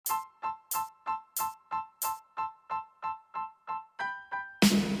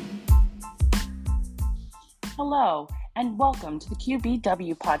Hello, and welcome to the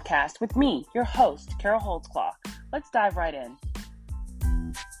QBW podcast with me, your host, Carol Holtzclaw. Let's dive right in.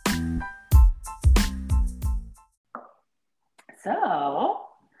 So,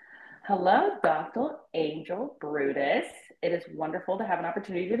 hello, Dr. Angel Brutus. It is wonderful to have an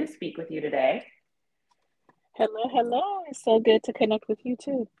opportunity to speak with you today. Hello. It's so good to connect with you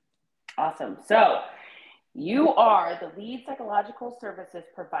too. Awesome. So, you are the lead psychological services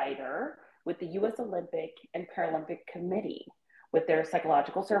provider with the U.S. Olympic and Paralympic Committee with their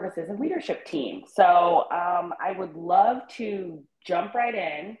psychological services and leadership team. So I would love to jump right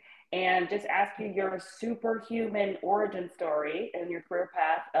in and just ask you your superhuman origin story and your career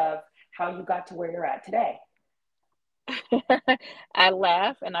path of how you got to where you're at today. I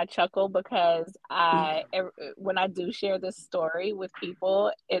laugh and I chuckle because when I do share this story with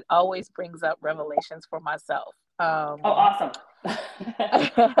people, it always brings up revelations for myself. Awesome.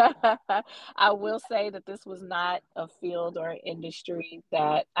 I will say that this was not a field or industry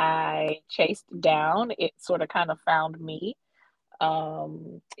that I chased down. It sort of kind of found me.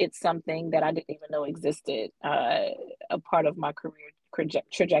 It's something that I didn't even know existed, a part of my career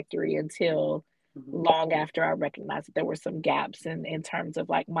trajectory until long after I recognized that there were some gaps in terms of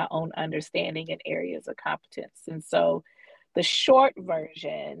like my own understanding and areas of competence. And so the short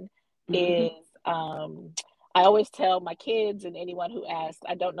version is, I always tell my kids and anyone who asks,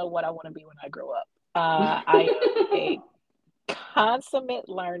 I don't know what I want to be when I grow up. I am a consummate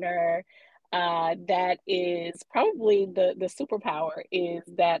learner. That is probably the superpower, is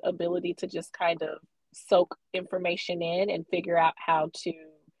that ability to just kind of soak information in and figure out how to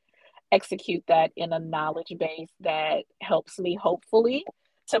execute that in a knowledge base that helps me hopefully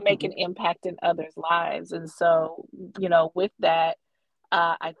to make an impact in others' lives. And so, with that,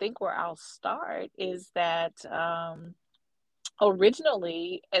 I think where I'll start is that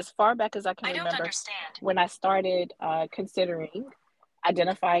originally, as far back as I can remember, when I started considering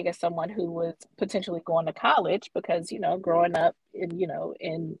identifying as someone who was potentially going to college, because, growing up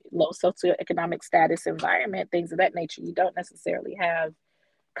in low socioeconomic status environment, things of that nature, you don't necessarily have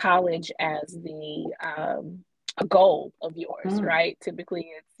college as the a goal of yours, right?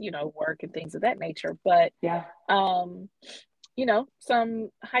 Typically it's, work and things of that nature. But yeah. Some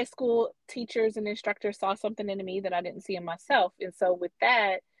high school teachers and instructors saw something in me that I didn't see in myself. And so with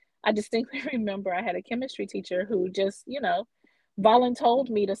that, I distinctly remember I had a chemistry teacher who just, voluntold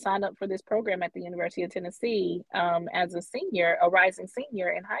me to sign up for this program at the University of Tennessee as a rising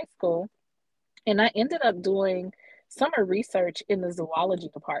senior in high school. And I ended up doing summer research in the zoology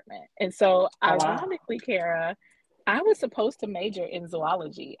department. And so ironically, Kara, I was supposed to major in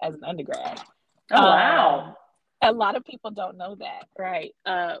zoology as an undergrad. Oh, wow. A lot of people don't know that, right?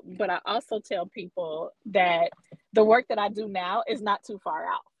 But I also tell people that the work that I do now is not too far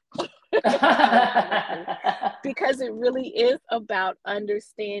out. Because it really is about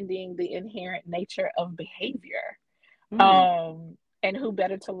understanding the inherent nature of behavior. And who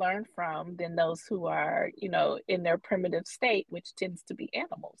better to learn from than those who are, in their primitive state, which tends to be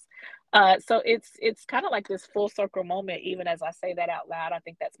animals. So it's kind of like this full circle moment. Even as I say that out loud, I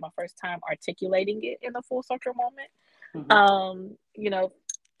think that's my first time articulating it in a full circle moment.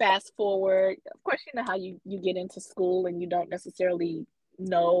 Fast forward, of course, how you get into school and you don't necessarily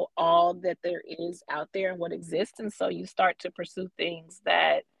know all that there is out there and what exists. And so you start to pursue things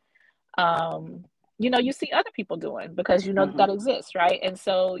that, you see other people doing because that exists, right? And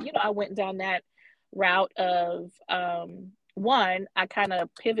so, I went down that route of, one, I kind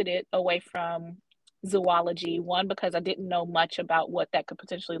of pivoted away from zoology, one, because I didn't know much about what that could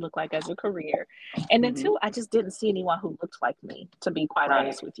potentially look like as a career. And then two, I just didn't see anyone who looked like me, to be quite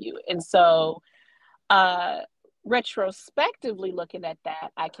honest with you. And so, retrospectively looking at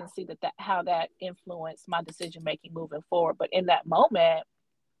that, I can see that how that influenced my decision making moving forward. But in that moment,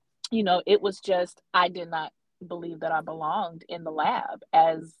 it was just, I did not believe that I belonged in the lab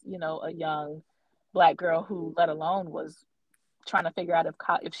as, a young Black girl who, let alone, was trying to figure out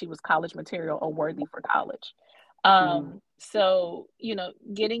if she was college material or worthy for college. So,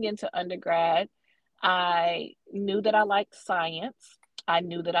 getting into undergrad, I knew that I liked science. I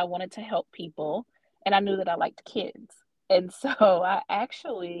knew that I wanted to help people, and I knew that I liked kids. And so I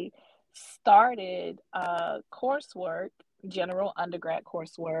actually started coursework, general undergrad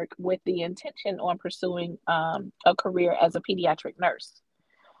coursework, with the intention on pursuing a career as a pediatric nurse.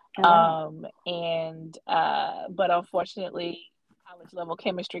 But unfortunately, college level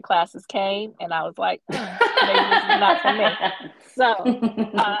chemistry classes came, and I was like, maybe this is not for me. So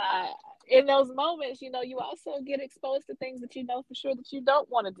in those moments, you also get exposed to things that for sure that you don't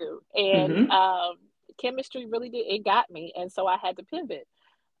want to do. And chemistry really it got me. And so I had to pivot.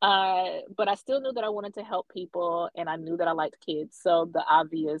 But I still knew that I wanted to help people, and I knew that I liked kids. So the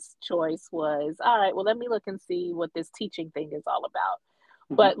obvious choice was, all right, well, let me look and see what this teaching thing is all about.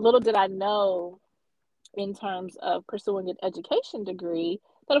 But little did I know, in terms of pursuing an education degree,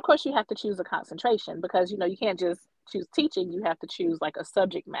 that of course you have to choose a concentration, because you can't just choose teaching. You have to choose like a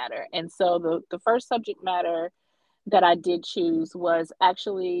subject matter. And so the first subject matter that I did choose was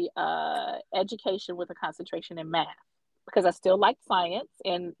actually education with a concentration in math, because I still like science,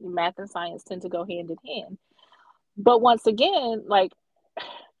 and math and science tend to go hand in hand. But once again, like,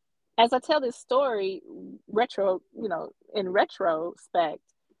 as I tell this story in retrospect,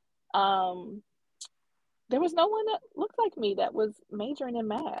 um there was no one that looked like me that was majoring in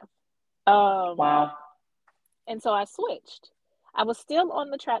math. Wow. And so I switched. I was still on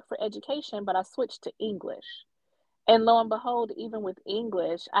the track for education, but I switched to English. And lo and behold, even with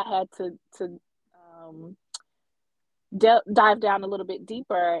English, I had to um, dive down a little bit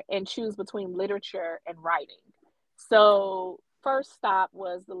deeper and choose between literature and writing. So first stop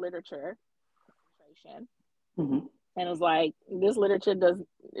was the literature concentration. And it was like, this literature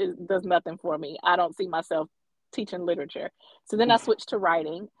does nothing for me. I don't see myself teaching literature. So then I switched to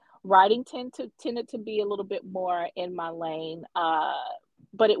writing. Writing tended to be a little bit more in my lane,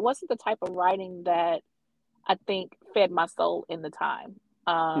 but it wasn't the type of writing that I think fed my soul in the time.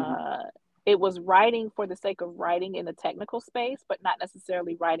 It was writing for the sake of writing in a technical space, but not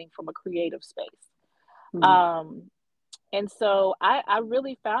necessarily writing from a creative space. And so I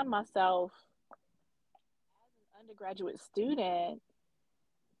really found myself as an undergraduate student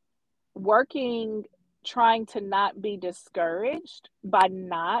working, trying to not be discouraged by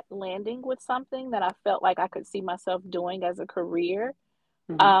not landing with something that I felt like I could see myself doing as a career.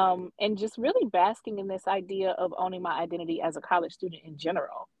 And just really basking in this idea of owning my identity as a college student in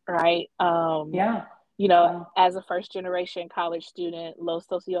general, right? Yeah. As a first generation college student, low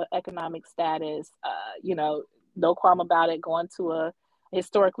socioeconomic status, no qualm about it, going to a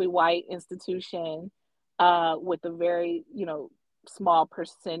historically white institution with a very, small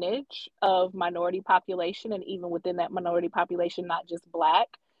percentage of minority population, and even within that minority population, not just Black.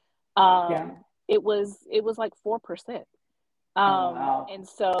 It was like 4%. Wow. And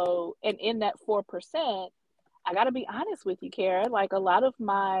so, and in that 4%, I got to be honest with you, Kara, like a lot of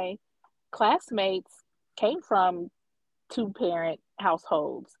my classmates came from 2-parent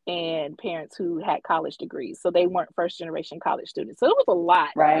households and parents who had college degrees. So they weren't first generation college students. So it was a lot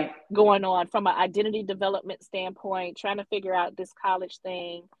going on from an identity development standpoint, trying to figure out this college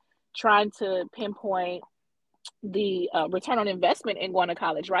thing, trying to pinpoint the return on investment in going to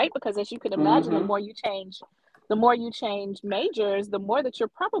college, right? Because as you can imagine, the more you change majors, the more that you're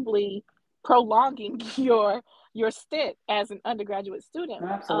probably prolonging your stint as an undergraduate student.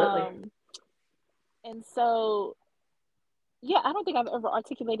 Absolutely. And so, yeah, I don't think I've ever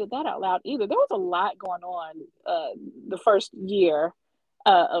articulated that out loud either. There was a lot going on the first year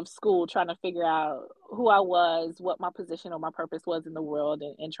of school, trying to figure out who I was, what my position or my purpose was in the world,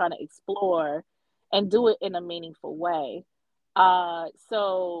 and trying to explore and do it in a meaningful way.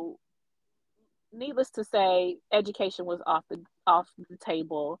 So needless to say, education was off the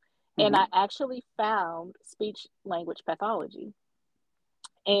table, and I actually found speech language pathology,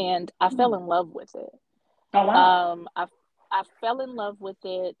 and I fell in love with it. Oh, wow. I fell in love with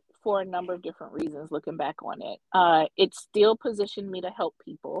it for a number of different reasons. Looking back on it, it still positioned me to help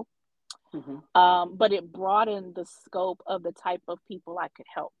people, but it broadened the scope of the type of people I could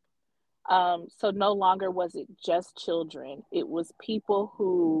help. So no longer was it just children; it was people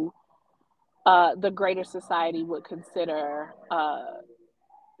who the greater society would consider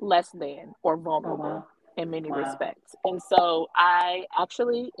less than or vulnerable in many respects. And so I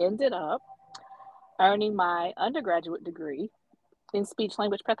actually ended up earning my undergraduate degree in speech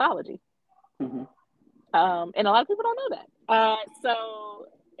language pathology. And a lot of people don't know that. So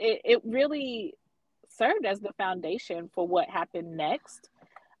it really served as the foundation for what happened next.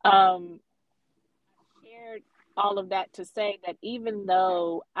 I shared all of that to say that even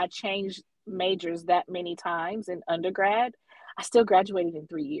though I changed majors that many times in undergrad, I still graduated in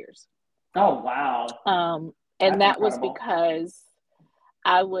 3 years. Oh, wow. And that was because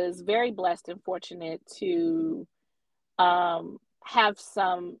I was very blessed and fortunate to have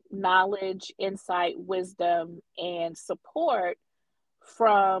some knowledge, insight, wisdom, and support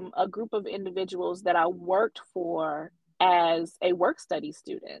from a group of individuals that I worked for as a work study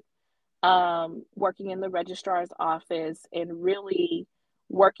student, working in the registrar's office and really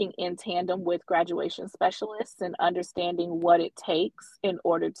working in tandem with graduation specialists and understanding what it takes in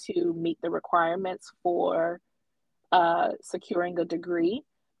order to meet the requirements for securing a degree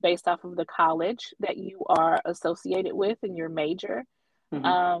based off of the college that you are associated with in your major.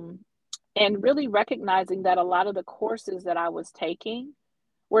 Mm-hmm. And really recognizing that a lot of the courses that I was taking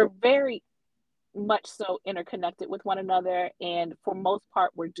were very much so interconnected with one another, and for most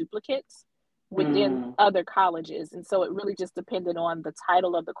part were duplicates within Mm. other colleges. And so it really just depended on the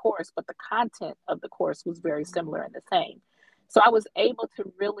title of the course, but the content of the course was very similar and the same. So I was able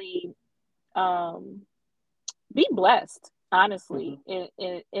to really um, be blessed, Mm-hmm. honestly,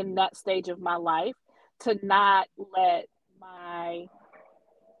 in that stage of my life, to not let my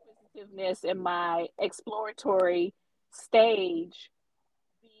inquisitiveness and my exploratory stage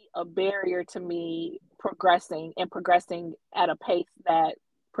be a barrier to me progressing at a pace that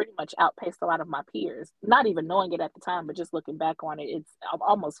pretty much outpaced a lot of my peers, not even knowing it at the time, but just looking back on it, it's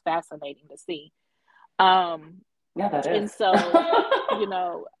almost fascinating to see. um Yeah, that is. and so, you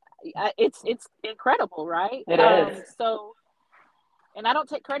know, it's incredible, right? It is. And I don't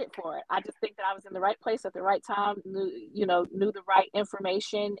take credit for it. I just think that I was in the right place at the right time, knew the right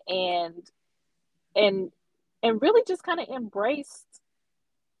information, and really just kind of embraced,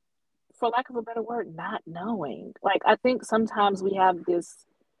 for lack of a better word, not knowing. Like, I think sometimes we have this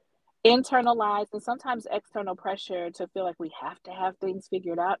internalized and sometimes external pressure to feel like we have to have things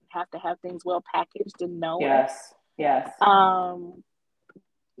figured out, have to have things well packaged and known. Yes. Yes. Um,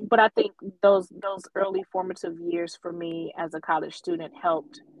 but I think those early formative years for me as a college student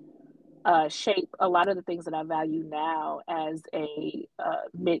helped shape a lot of the things that I value now as a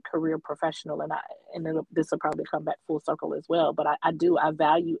mid-career professional. This will probably come back full circle as well. But I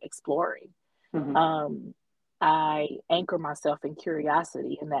value exploring. Mm-hmm. I anchor myself in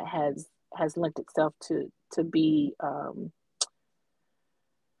curiosity, and that has lent itself to be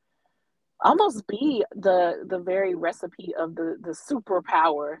almost be the very recipe of the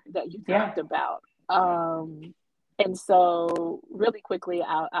superpower that you Yeah. talked about. And so, really quickly,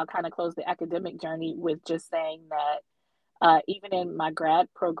 I'll kind of close the academic journey with just saying that even in my grad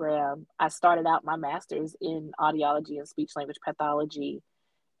program, I started out my master's in audiology and speech language pathology,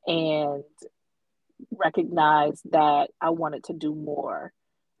 and recognized that I wanted to do more,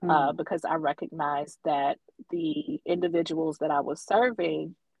 Mm. because I recognized that the individuals that I was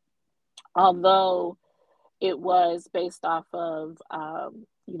serving, although it was based off of,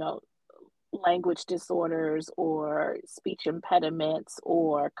 language disorders or speech impediments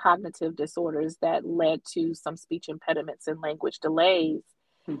or cognitive disorders that led to some speech impediments and language delays,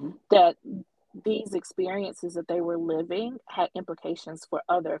 Mm-hmm. that these experiences that they were living had implications for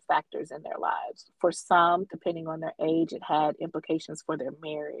other factors in their lives. For some, depending on their age, it had implications for their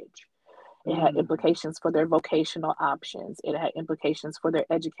marriage. It had Mm. implications for their vocational options. It had implications for their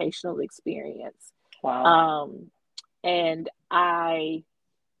educational experience. Wow. Um, and I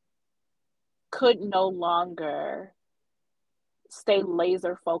could no longer stay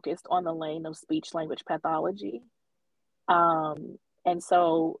laser focused on the lane of speech language pathology. And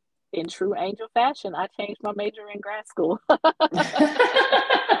so, in true angel fashion, I changed my major in grad school.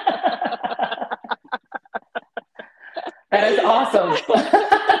 That is awesome.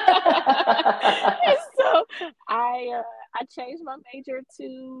 And so I changed my major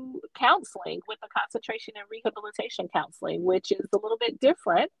to counseling with a concentration in rehabilitation counseling, which is a little bit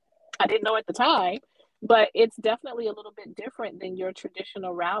different. I didn't know at the time, but it's definitely a little bit different than your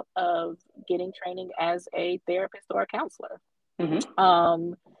traditional route of getting training as a therapist or a counselor. Mm-hmm.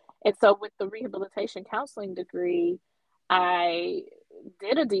 Um, and so with the rehabilitation counseling degree, I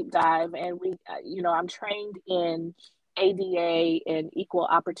did a deep dive, and I'm trained in ADA and equal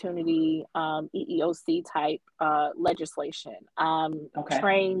opportunity, EEOC type legislation. I'm Okay.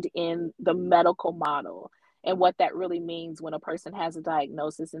 trained in the medical model and what that really means when a person has a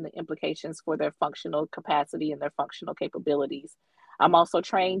diagnosis and the implications for their functional capacity and their functional capabilities. I'm also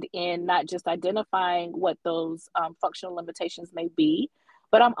trained in not just identifying what those functional limitations may be,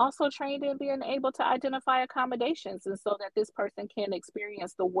 but I'm also trained in being able to identify accommodations, and so that this person can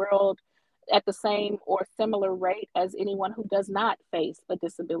experience the world at the same or similar rate as anyone who does not face a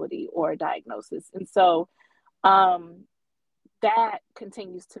disability or a diagnosis. And so um, that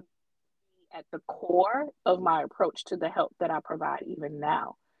continues to be at the core of my approach to the help that I provide even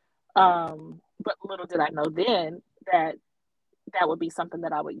now. But little did I know then that that would be something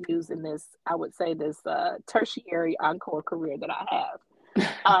that I would use in this, I would say, this tertiary encore career that I have.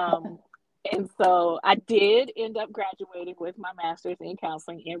 Um, and so I did end up graduating with my master's in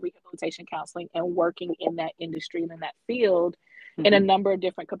counseling and rehabilitation counseling, and working in that industry and in that field in a Mm-hmm. number of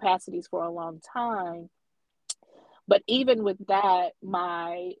different capacities for a long time. But even with that,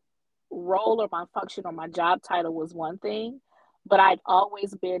 my role or my function or my job title was one thing, but I'd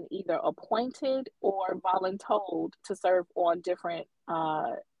always been either appointed or voluntold to serve on different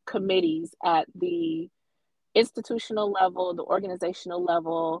committees at the institutional level, the organizational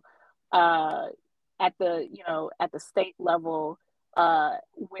level, uh, at the, at the state level,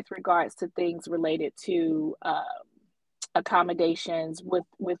 with regards to things related to accommodations,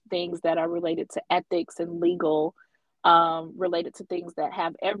 with things that are related to ethics and legal, related to things that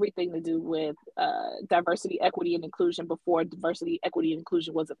have everything to do with diversity, equity, and inclusion before diversity, equity, and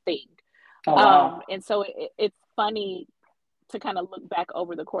inclusion was a thing. Oh, wow. And so it's funny to kind of look back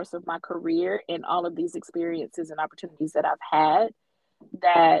over the course of my career and all of these experiences and opportunities that I've had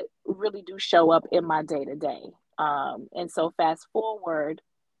that really do show up in my day to day. And so fast forward,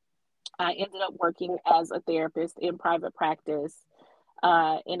 I ended up working as a therapist in private practice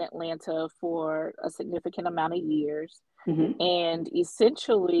in Atlanta for a significant amount of years. Mm-hmm. And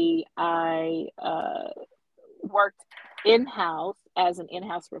essentially, I worked in house as an in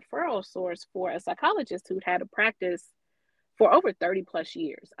house referral source for a psychologist who'd had a practice for over 30 plus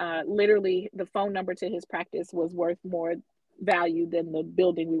years. Literally, the phone number to his practice was worth more value than the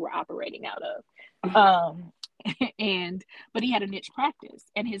building we were operating out of. But he had a niche practice,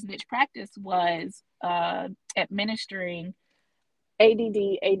 and his niche practice was administering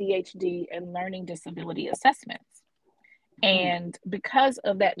ADD, ADHD, and learning disability assessments. And because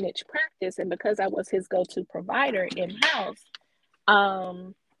of that niche practice, and because I was his go-to provider in-house,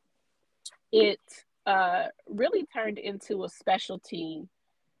 it really turned into a specialty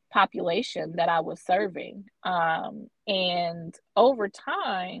population that I was serving. And over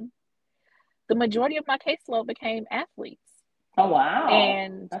time, the majority of my caseload became athletes. Oh, wow.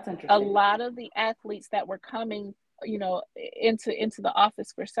 And That's a interesting. lot of the athletes that were coming, into the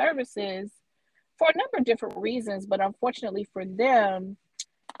office for services for a number of different reasons, but unfortunately for them,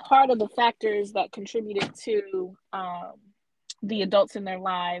 part of the factors that contributed to the adults in their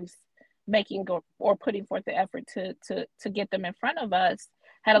lives making or putting forth the effort to get them in front of us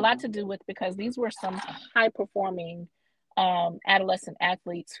had a lot to do with, because these were some high performing adolescent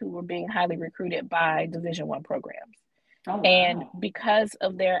athletes who were being highly recruited by Division I programs. Oh, wow. And because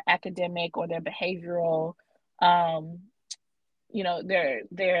of their academic or their behavioral,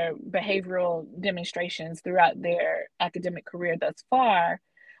 their behavioral demonstrations throughout their academic career thus far,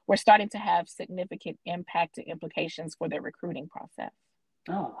 we're starting to have significant impact and implications for their recruiting process.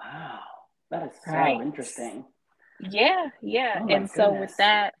 Oh, wow. That is Right. so interesting. Yeah. Oh, my And so with goodness.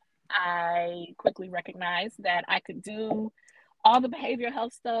 that, I quickly recognized that I could do all the behavioral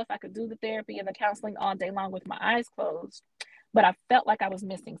health stuff. I could do the therapy and the counseling all day long with my eyes closed, but I felt like I was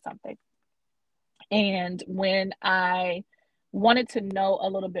missing something. And when I wanted to know a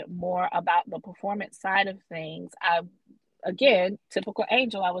little bit more about the performance side of things, again, typical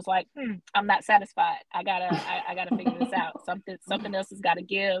Angel, I was like, I'm not satisfied. I gotta figure this out. Something else has got to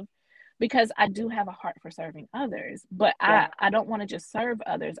give, because I do have a heart for serving others, but Yeah. I don't want to just serve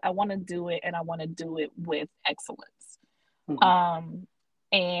others. I want to do it, and I want to do it with excellence.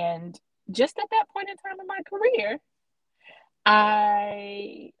 And just at that point in time in my career,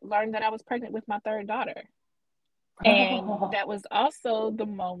 I learned that I was pregnant with my third daughter. And that was also the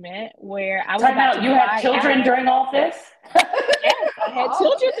moment where I was Time about out. to You had children out. during all this? Yes, I had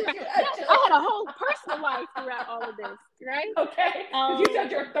children. I had a whole children. personal life throughout all of this, right? Okay. Because you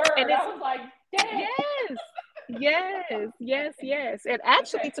said your third. And I was like, dang. Yes. And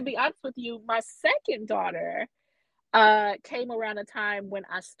actually, to be honest with you, my second daughter came around a time when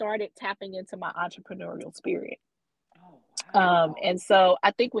I started tapping into my entrepreneurial spirit. Oh, wow. And so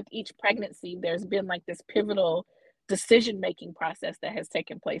I think with each pregnancy, there's been like this pivotal decision-making process that has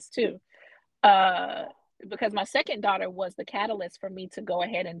taken place too. Because my second daughter was the catalyst for me to go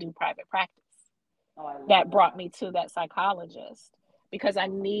ahead and do private practice. That brought me to that psychologist, because I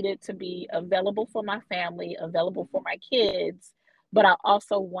needed to be available for my family, available for my kids, but I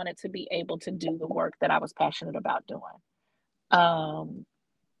also wanted to be able to do the work that I was passionate about doing.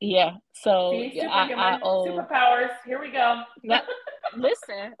 Yeah. So see, I owe superpowers. Here we go.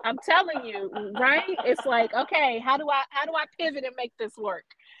 Listen, I'm telling you, right? It's like, okay, how do I pivot and make this work?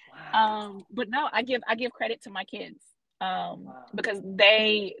 Wow. But no, I give credit to my kids, because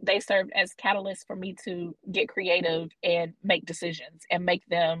they served as catalysts for me to get creative and make decisions and make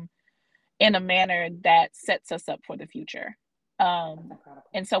them in a manner that sets us up for the future.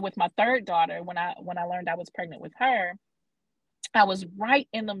 And so with my third daughter, when I learned I was pregnant with her, I was right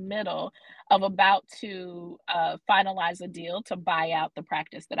in the middle of about to finalize a deal to buy out the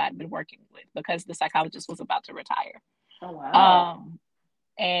practice that I'd been working with, because the psychologist was about to retire. Oh, wow.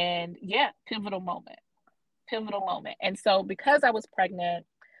 And yeah, pivotal moment. And so because I was pregnant,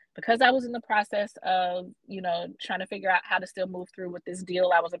 because I was in the process of, trying to figure out how to still move through with this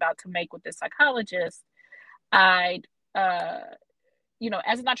deal I was about to make with this psychologist, as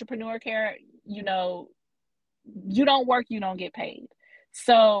an entrepreneur, Kara, you don't work, you don't get paid.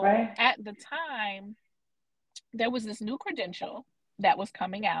 So Right. at the time, there was this new credential that was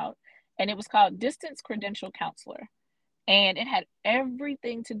coming out, and it was called Distance Credential Counselor. And it had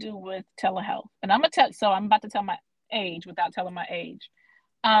everything to do with telehealth. And I'm about to tell my age without telling my age.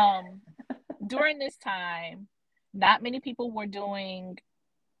 During this time, not many people were doing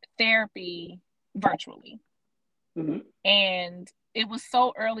therapy virtually. Mm-hmm. And it was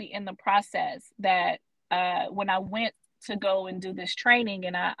so early in the process that when I went to go and do this training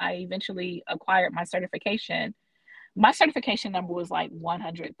and I eventually acquired my certification number was like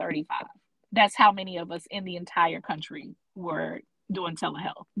 135. That's how many of us in the entire country were doing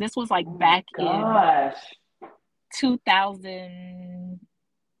telehealth. This was like back in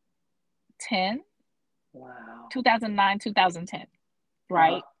 2010. Wow. 2009, 2010,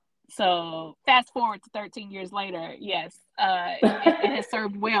 right? Wow. So fast forward to 13 years later, yes, it has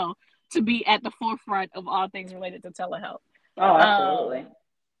served well to be at the forefront of all things related to telehealth. Oh, absolutely.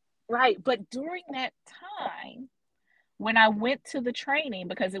 Right. But during that time, when I went to the training,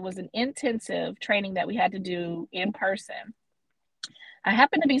 because it was an intensive training that we had to do in person, I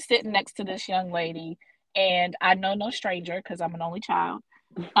happened to be sitting next to this young lady, and I know no stranger because I'm an only child.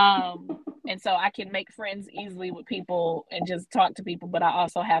 And so I can make friends easily with people and just talk to people, but I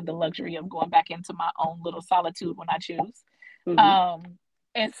also have the luxury of going back into my own little solitude when I choose. Mm-hmm.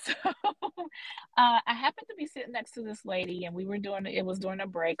 And so I happened to be sitting next to this lady, and it was during a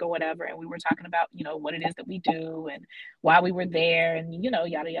break or whatever, and we were talking about, what it is that we do and why we were there and, yada,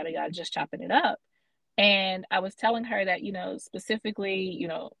 yada, yada, just chopping it up. And I was telling her that, specifically,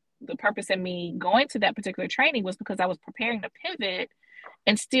 the purpose of me going to that particular training was because I was preparing to pivot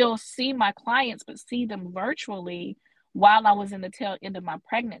and still see my clients, but see them virtually while I was in the tail end of my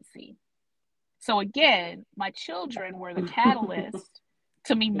pregnancy. So again, my children were the catalyst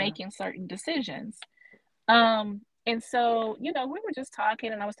to me making certain decisions. And so, we were just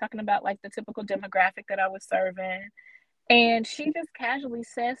talking, and I was talking about like the typical demographic that I was serving. And she just casually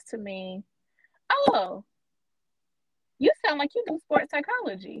says to me, "Oh, you sound like you do sports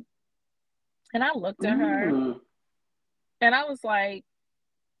psychology." And I looked at her and I was like,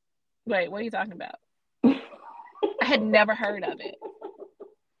 "Wait, what are you talking about?" I had never heard of it.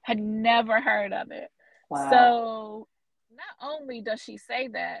 Wow. So not only does she say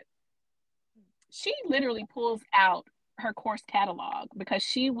that, she literally pulls out her course catalog because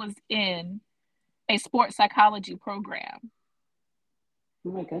she was in a sports psychology program.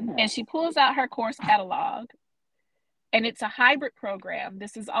 Oh my goodness. And she pulls out her course catalog, and it's a hybrid program.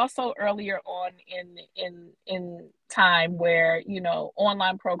 This is also earlier on in time where,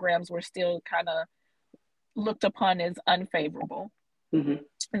 online programs were still kind of looked upon as unfavorable. Mm-hmm.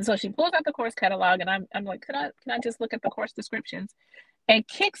 And so she pulls out the course catalog, and I'm like, can I just look at the course descriptions? And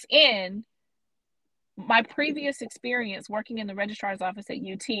kicks in my previous experience working in the registrar's office at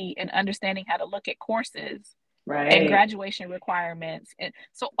UT and understanding how to look at courses and graduation requirements. And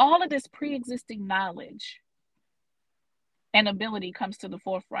so all of this pre-existing knowledge and ability comes to the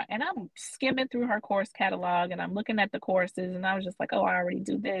forefront. And I'm skimming through her course catalog, and I'm looking at the courses, and I was just like, oh, I already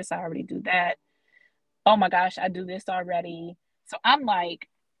do this. I already do that. Oh my gosh, I do this already. So I'm like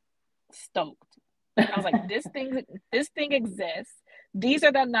stoked. I was like, this thing exists. These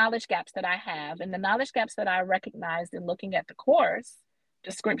are the knowledge gaps that I have. And the knowledge gaps that I recognized in looking at the course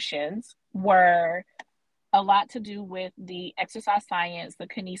descriptions were a lot to do with the exercise science, the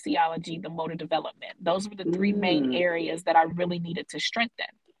kinesiology, the motor development. Those were the three main areas that I really needed to strengthen.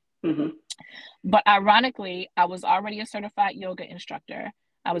 Mm-hmm. But ironically, I was already a certified yoga instructor.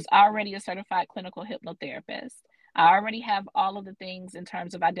 I was already a certified clinical hypnotherapist. I already have all of the things in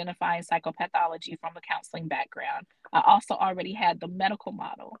terms of identifying psychopathology from a counseling background. I also already had the medical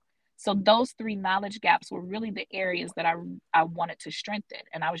model. So those three knowledge gaps were really the areas that I wanted to strengthen.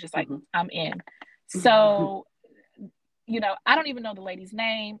 And I was just like, I'm in. So, I don't even know the lady's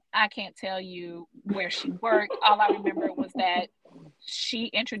name. I can't tell you where she worked. All I remember was that she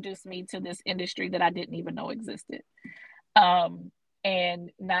introduced me to this industry that I didn't even know existed.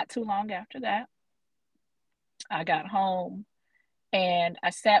 And not too long after that, I got home and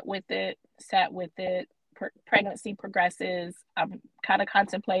I sat with it. Pregnancy progresses. I'm kind of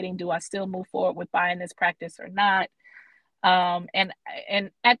contemplating, do I still move forward with buying this practice or not?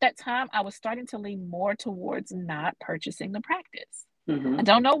 And at that time, I was starting to lean more towards not purchasing the practice. Mm-hmm. I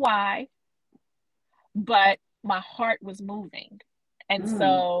don't know why, but my heart was moving. And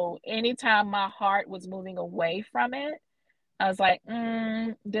so anytime my heart was moving away from it, I was like,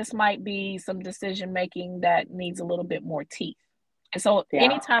 this might be some decision making that needs a little bit more teeth. And so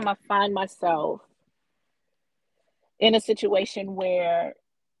anytime I find myself in a situation where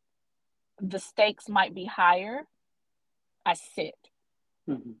the stakes might be higher, I sit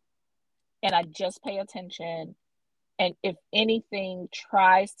Mm-hmm. and I just pay attention. And if anything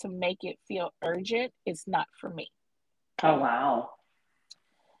tries to make it feel urgent, it's not for me. Oh, wow.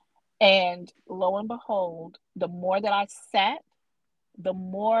 And lo and behold, the more that I sat, the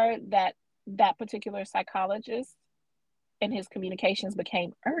more that that particular psychologist and his communications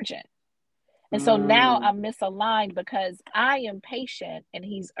became urgent. And so now Mm, I'm misaligned because I am patient and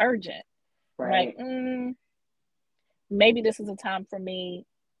he's urgent. I'm like, right. maybe this is a time for me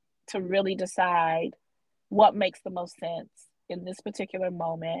to really decide what makes the most sense in this particular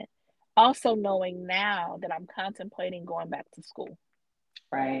moment. Also, knowing now that I'm contemplating going back to school.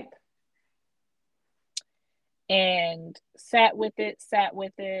 Right. And sat with it, sat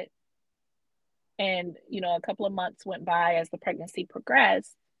with it. And, a couple of months went by as the pregnancy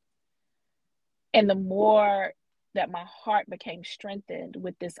progressed. And the more that my heart became strengthened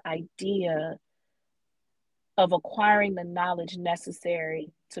with this idea of acquiring the knowledge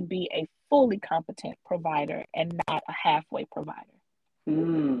necessary to be a fully competent provider and not a halfway provider.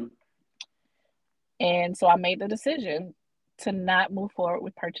 Mm. And so I made the decision to not move forward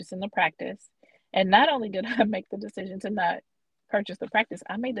with purchasing the practice. And not only did I make the decision to not purchase the practice,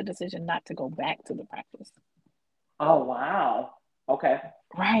 I made the decision not to go back to the practice. Oh, wow. Okay.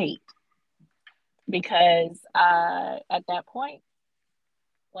 Right. Because at that point,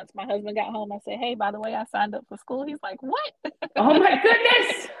 once my husband got home, I said, hey, by the way, I signed up for school. He's like, what? Oh, my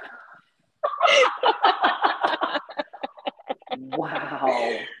goodness.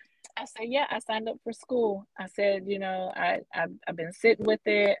 Wow. I said, yeah, I signed up for school. I said, I've been sitting with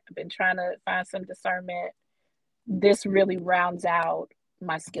it. I've been trying to find some discernment. This really rounds out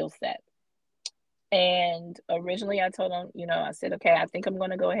my skill set. And originally I told him, I said, okay, I think I'm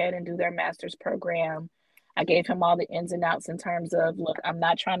going to go ahead and do their master's program. I gave him all the ins and outs in terms of, look, I'm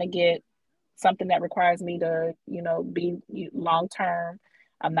not trying to get something that requires me to, be long term.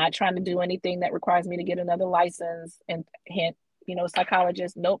 I'm not trying to do anything that requires me to get another license and hint,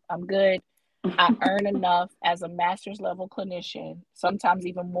 psychologist. Nope, I'm good. I earn enough as a master's level clinician, sometimes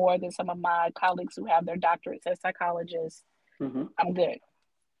even more than some of my colleagues who have their doctorates as psychologists. Mm-hmm. I'm good.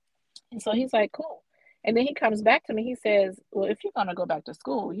 And so he's like, cool. And then he comes back to me. He says, well, if you're going to go back to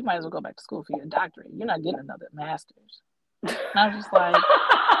school, you might as well go back to school for your doctorate. You're not getting another master's. And I was just like,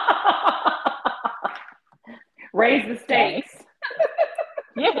 Raise the okay. stakes.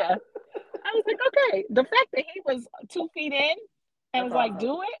 Yeah. I was like, okay. The fact that he was 2 feet in and was like, awesome.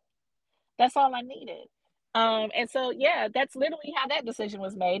 do it. That's all I needed. And so, yeah, that's literally how that decision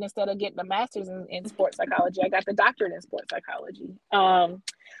was made. Instead of getting a master's in sports psychology, I got the doctorate in sports psychology.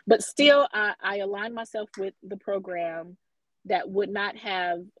 But still, I aligned myself with the program that would not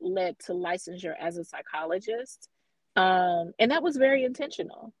have led to licensure as a psychologist. And that was very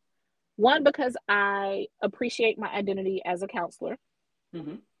intentional. One, because I appreciate my identity as a counselor.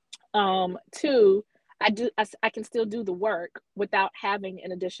 Mm-hmm. Two, I can still do the work without having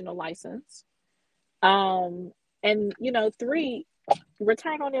an additional license. And 3,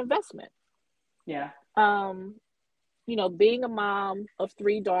 return on investment. Yeah. Being a mom of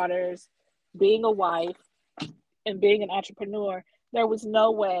 3 daughters, being a wife, and being an entrepreneur, there was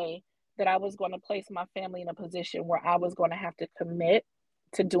no way that I was going to place my family in a position where I was going to have to commit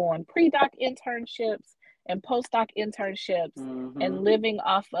to doing pre-doc internships and postdoc internships and living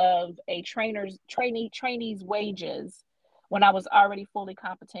off of a trainee's wages when I was already fully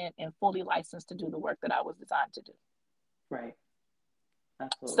competent and fully licensed to do the work that I was designed to do. Right.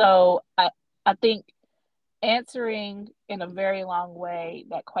 Absolutely. So I think answering in a very long way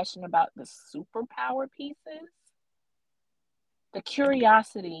that question about the superpower pieces, the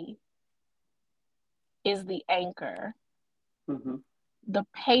curiosity is the anchor. Mm-hmm. The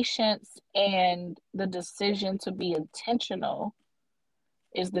patience and the decision to be intentional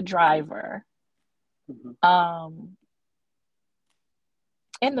is the driver. Mm-hmm.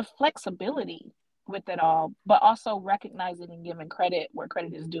 And the flexibility with it all, but also recognizing and giving credit where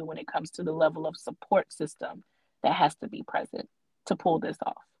credit is due when it comes to the level of support system that has to be present to pull this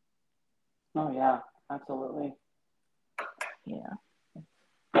off. Oh, yeah, absolutely. Yeah.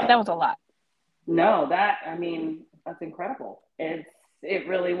 That was a lot. No, that's incredible. It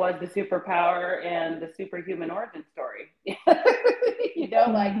really was the superpower and the superhuman origin story.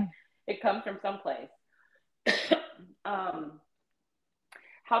 Like it comes from someplace.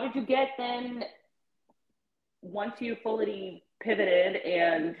 How did you get then, once you fully pivoted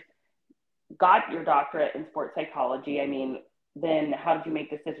and got your doctorate in sports psychology, then how did you make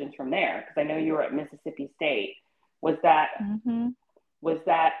decisions from there? Because I know you were at Mississippi State. Was that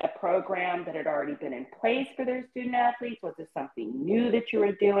a program that had already been in place for their student athletes? Was this something new that you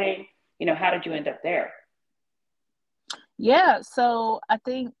were doing? how did you end up there? Yeah, so I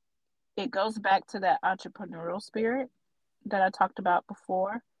think it goes back to that entrepreneurial spirit that I talked about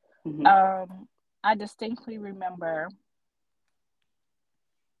before. Mm-hmm. I distinctly remember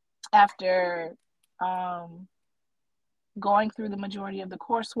after going through the majority of the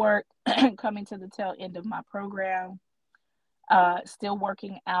coursework, coming to the tail end of my program, still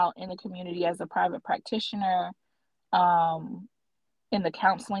working out in the community as a private practitioner, in the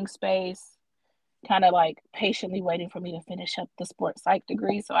counseling space, kind of like patiently waiting for me to finish up the sports psych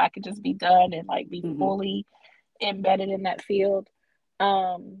degree so I could just be done and like be Mm-hmm. fully embedded in that field.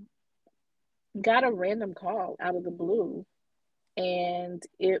 Um, got a random call out of the blue, and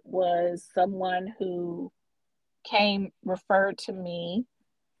it was someone who came referred to me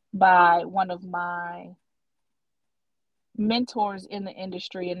by one of my mentors in the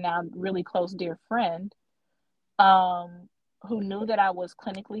industry and now really close dear friend, who knew that I was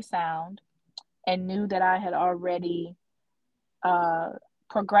clinically sound and knew that I had already uh,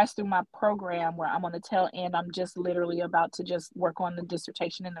 progressed through my program where I'm on the tail end. I'm just literally about to just work on the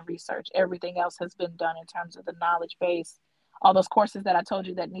dissertation and the research. Everything else has been done in terms of the knowledge base. All those courses that I told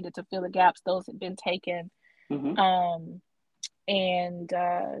you that needed to fill the gaps, those had been taken. Mm-hmm. And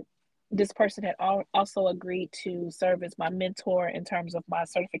this person had also agreed to serve as my mentor in terms of my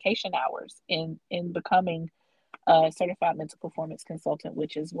certification hours in becoming a certified mental performance consultant,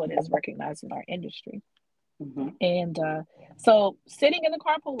 which is what is recognized in our industry. Mm-hmm. And so sitting in the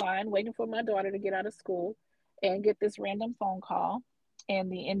carpool line, waiting for my daughter to get out of school and get this random phone call.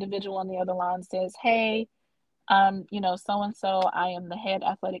 And the individual on the other line says, hey, so-and-so, I am the head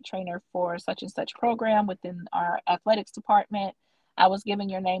athletic trainer for such and such program within our athletics department. I was given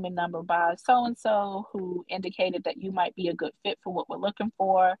your name and number by so-and-so who indicated that you might be a good fit for what we're looking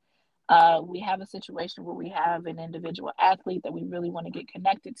for. We have a situation where we have an individual athlete that we really want to get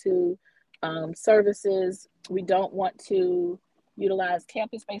connected to. Services, we don't want to utilize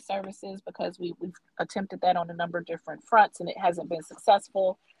campus-based services because we've attempted that on a number of different fronts and it hasn't been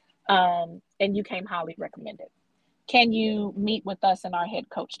successful. And you came highly recommended. Can you meet with us and our head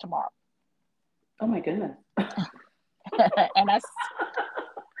coach tomorrow? Oh my goodness. And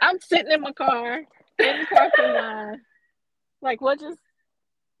I'm sitting in my car in the carpool line, like what just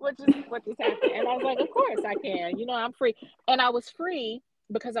happened? And I was like, of course I can. I'm free, and I was free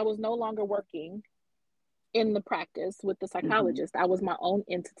because I was no longer working in the practice with the psychologist. I was my own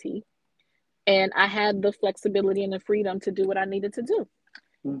entity, and I had the flexibility and the freedom to do what I needed to do.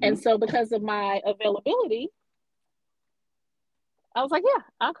 Mm-hmm. And so, because of my availability, I was like, yeah,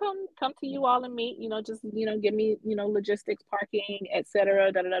 I'll come to you all and meet, just, give me, logistics, parking,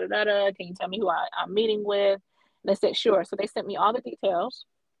 etc. Da, da, da, da, da. Can you tell me who I'm meeting with? And they said, sure. So they sent me all the details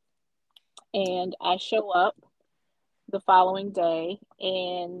and I show up the following day.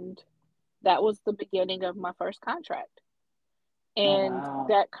 And that was the beginning of my first contract. And wow.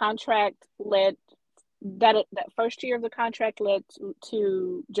 that contract led, that first year of the contract led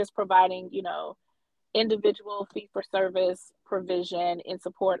to just providing, individual fee-for-service provision in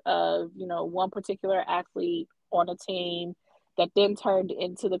support of, one particular athlete on a team that then turned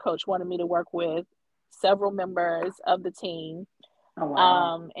into the coach wanted me to work with several members of the team. Oh,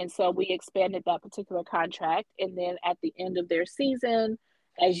 wow. And so we expanded that particular contract. And then at the end of their season,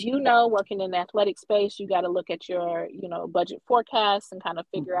 as you know, working in the athletic space, you got to look at your, budget forecasts and kind of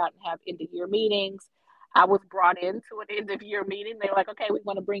figure out and have end of year meetings. I was brought into an end of year meeting. They were like, okay, we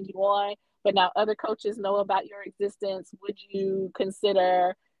want to bring you on, but now other coaches know about your existence. Would you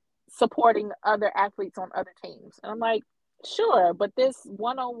consider supporting other athletes on other teams? And I'm like, sure, but this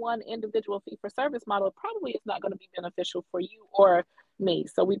one-on-one individual fee-for-service model probably is not going to be beneficial for you or me.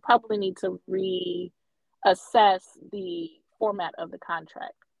 So we probably need to reassess the format of the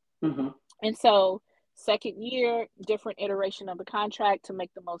contract. Mm-hmm. And so second year, different iteration of the contract to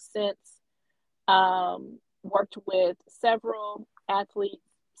make the most sense. Worked with several athletes,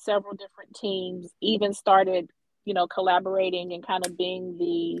 several different teams, even started, collaborating and kind of being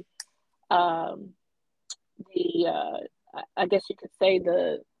the I guess you could say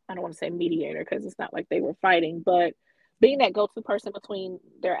I don't want to say mediator because it's not like they were fighting, but being that go-to person between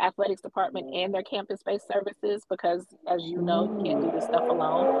their athletics department and their campus-based services, because as you know, you can't do this stuff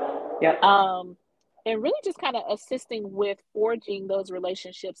alone. Yep. And really just kind of assisting with forging those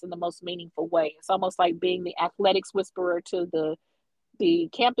relationships in the most meaningful way. It's almost like being the athletics whisperer to the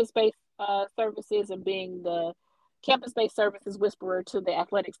campus-based services and being the campus-based services whisperer to the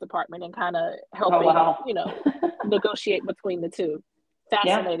athletics department and kind of helping, negotiate between the two.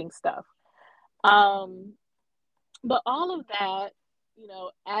 Fascinating stuff. But all of that,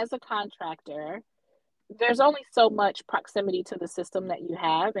 as a contractor, there's only so much proximity to the system that you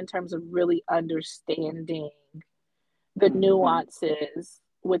have in terms of really understanding the nuances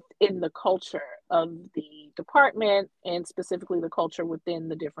within the culture of the department, and specifically the culture within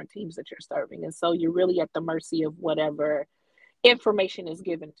the different teams that you're serving. And so you're really at the mercy of whatever information is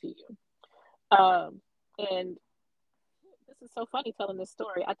given to you. And this is so funny telling this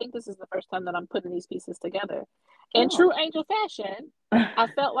story. I think this is the first time that I'm putting these pieces together. In true Angel fashion, I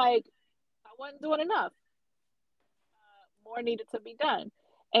felt like I wasn't doing enough. More needed to be done.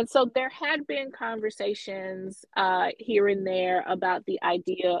 And so there had been conversations here and there about the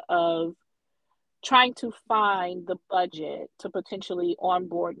idea of trying to find the budget to potentially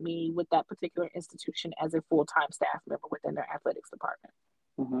onboard me with that particular institution as a full-time staff member within their athletics department.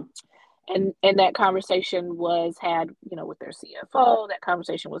 And that conversation was had, with their CFO. That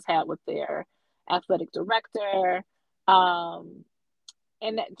conversation was had with their athletic director. And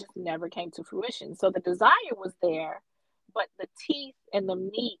that just never came to fruition. So the desire was there, but the teeth and the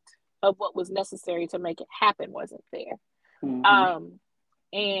meat of what was necessary to make it happen wasn't there.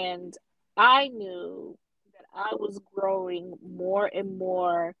 And I knew that I was growing more and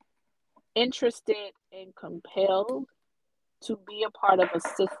more interested and compelled to be a part of a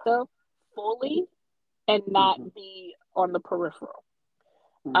system fully and not be on the peripheral.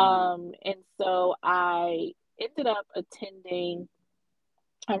 And so I ended up attended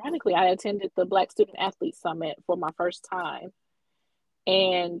the Black Student Athlete Summit for my first time.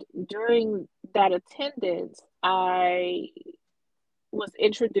 And during that attendance, I was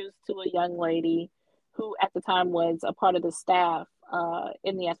introduced to a young lady who at the time was a part of the staff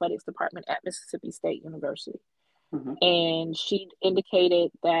in the athletics department at Mississippi State University. And she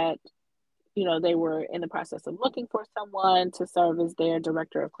indicated that, they were in the process of looking for someone to serve as their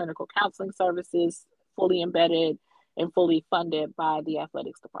director of clinical counseling services, fully embedded and fully funded by the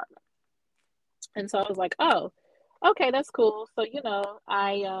athletics department. And so I was like, oh, okay, that's cool. So,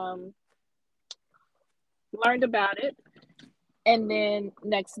 I learned about it. And then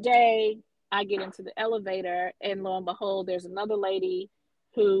next day I get into the elevator, and lo and behold, there's another lady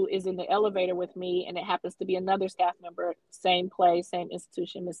who is in the elevator with me, and it happens to be another staff member, same place, same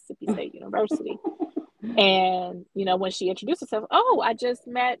institution, Mississippi State University. And, when she introduced herself, oh, I just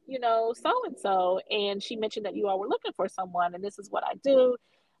met, so-and-so, and she mentioned that you all were looking for someone, and this is what I do.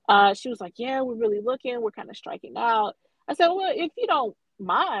 She was like, yeah, we're really looking. We're kind of striking out. I said, well, if you don't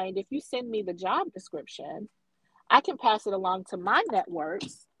mind, if you send me the job description, I can pass it along to my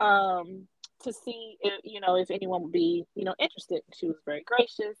networks to see if anyone would be, interested. She was very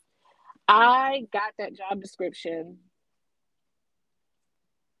gracious. I got that job description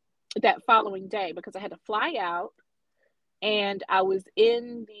that following day because I had to fly out, and I was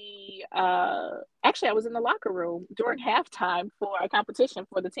in the locker room during halftime for a competition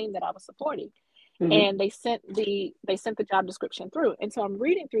for the team that I was supporting. And they sent the job description through. And so I'm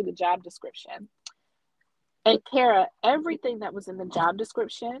reading through the job description, and Kara, everything that was in the job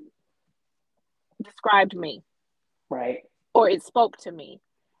description described me. Right. Or it spoke to me.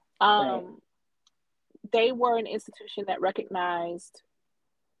 Right. They were an institution that recognized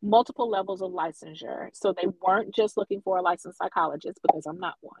multiple levels of licensure. So they weren't just looking for a licensed psychologist, because I'm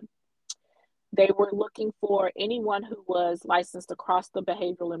not one. They were looking for anyone who was licensed across the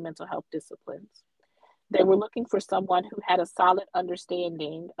behavioral and mental health disciplines. They were looking for someone who had a solid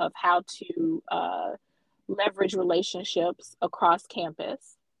understanding of how to leverage relationships across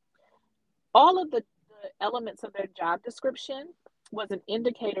campus. All of the elements of their job description was an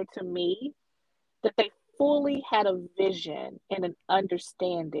indicator to me that they fully had a vision and an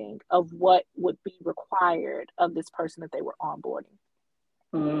understanding of what would be required of this person that they were onboarding.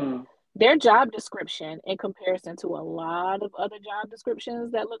 Their job description, in comparison to a lot of other job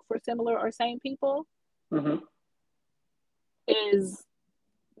descriptions that look for similar or same people, is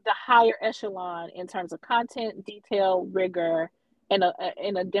the higher echelon in terms of content, detail, rigor, and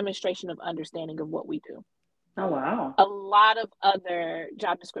a demonstration of understanding of what we do. Oh, wow. A lot of other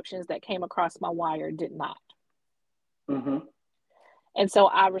job descriptions that came across my wire did not. And so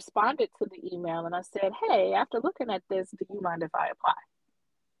I responded to the email and I said, hey, after looking at this, do you mind if I apply?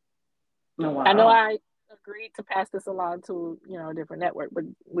 Oh, wow. I know I agreed to pass this along to, a different network, but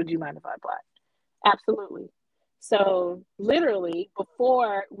would you mind if I applied? Absolutely. So literally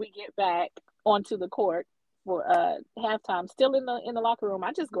before we get back onto the court for halftime, still in the locker room,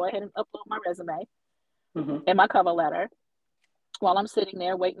 I just go ahead and upload my resume and my cover letter while I'm sitting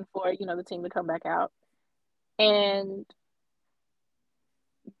there waiting for, the team to come back out. And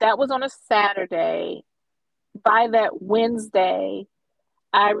that was on a Saturday. By that Wednesday,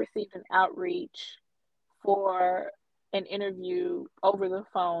 I received an outreach for an interview over the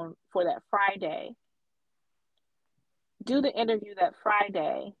phone for that Friday. do the interview that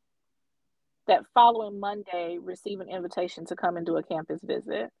Friday, that following Monday, receive an invitation to come and do a campus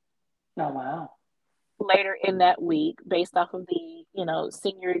visit Oh, wow. later in that week based off of the,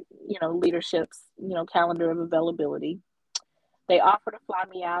 senior, leadership's, calendar of availability. They offer to fly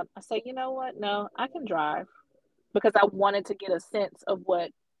me out. I say, you know what? No, I can drive, because I wanted to get a sense of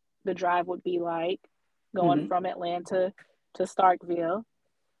what the drive would be like going from Atlanta to Starkville.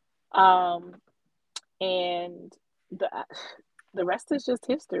 And the rest is just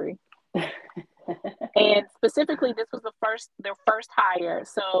history. And specifically, this was their first hire.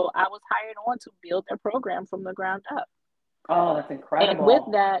 So I was hired on to build their program from the ground up. Oh, that's incredible. And with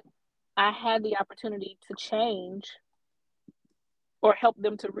that, I had the opportunity to change or help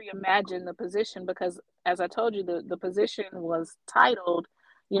them to reimagine the position, because, as I told you, the position was titled,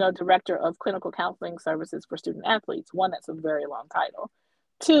 Director of Clinical Counseling Services for Student Athletes. One, that's a very long title.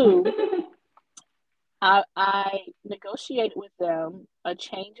 Two, I negotiated with them a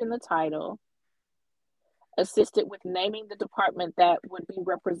change in the title, assisted with naming the department that would be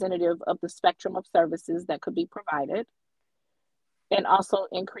representative of the spectrum of services that could be provided, and also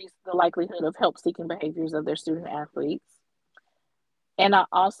increase the likelihood of help-seeking behaviors of their student athletes. And I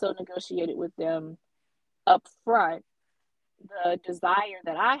also negotiated with them up front the desire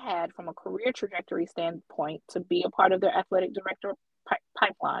that I had from a career trajectory standpoint to be a part of their athletic director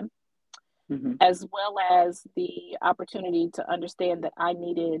pipeline, as well as the opportunity to understand that I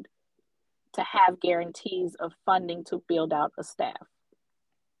needed to have guarantees of funding to build out a staff.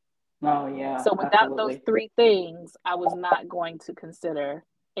 Oh, yeah. So without those three things, I was not going to consider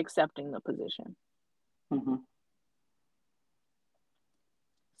accepting the position.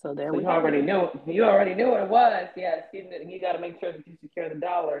 So there we go. You already knew what it was. Yes, you got to make sure that you secure the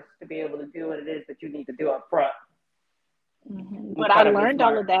dollars to be able to do what it is that you need to do up front. But I learned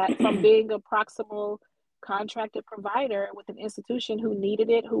all of that from being a proximal contracted provider with an institution who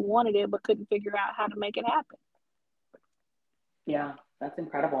needed it, who wanted it, but couldn't figure out how to make it happen. Yeah, that's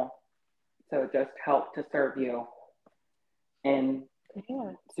incredible. So it just helped to serve you in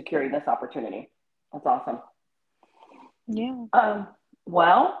securing this opportunity. That's awesome. Yeah.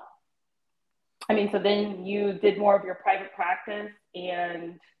 Well, I mean, so then you did more of your private practice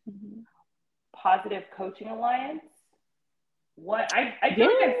and Positive Coaching Alliance. What I feel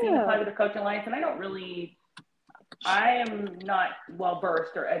like I've seen the Positive Coaching Alliance, and I am not well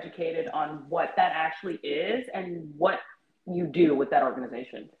versed or educated on what that actually is and what you do with that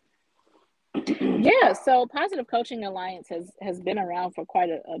organization. Yeah, so Positive Coaching Alliance has been around for quite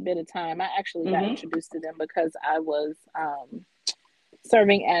a bit of time. I actually got introduced to them because I was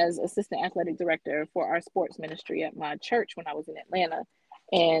serving as assistant athletic director for our sports ministry at my church when I was in Atlanta.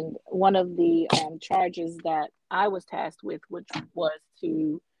 And one of the charges that I was tasked with, which was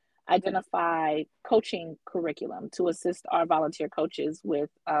to identify coaching curriculum to assist our volunteer coaches with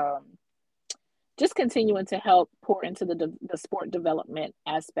just continuing to help pour into the sport development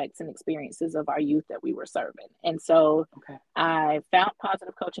aspects and experiences of our youth that we were serving. And so I found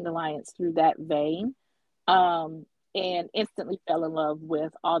Positive Coaching Alliance through that vein, and instantly fell in love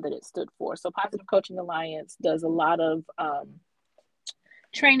with all that it stood for. So Positive Coaching Alliance does a lot of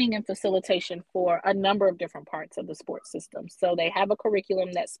training and facilitation for a number of different parts of the sports system. So they have a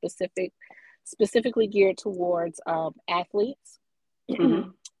curriculum that's specifically geared towards athletes.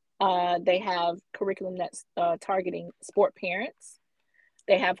 They have curriculum that's targeting sport parents.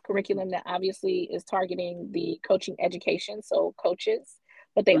 They have curriculum that obviously is targeting the coaching education, so coaches.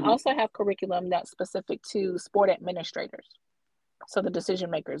 But they also have curriculum that's specific to sport administrators, so the decision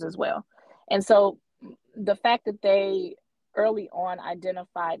makers as well. And so the fact that they early on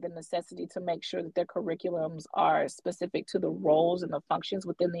identified the necessity to make sure that their curriculums are specific to the roles and the functions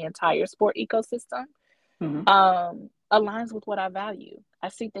within the entire sport ecosystem aligns with what I value. I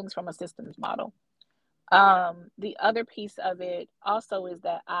see things from a systems model. The other piece of it also is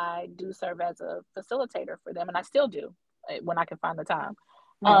that I do serve as a facilitator for them, and I still do when I can find the time.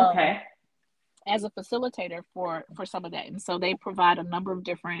 As a facilitator for some of that. And so they provide a number of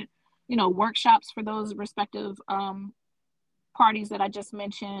different, workshops for those respective parties that I just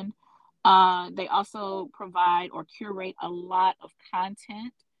mentioned. They also provide or curate a lot of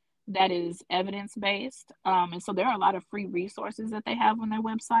content that is evidence-based. And so there are a lot of free resources that they have on their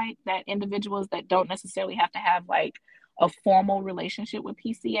website that individuals that don't necessarily have to have like a formal relationship with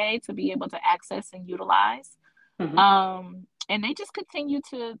PCA to be able to access and utilize. And they just continue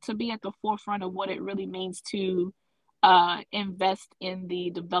to be at the forefront of what it really means to invest in the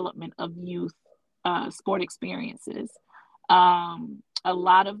development of youth sport experiences. A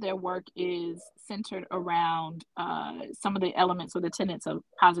lot of their work is centered around some of the elements or the tenets of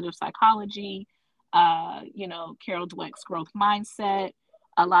positive psychology, Carol Dweck's growth mindset,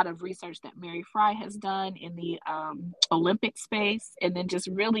 a lot of research that Mary Fry has done in the Olympic space, and then just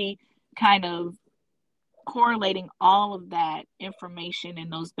really kind of correlating all of that information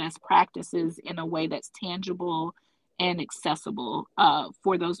and those best practices in a way that's tangible and accessible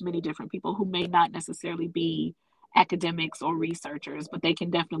for those many different people who may not necessarily be academics or researchers, but they can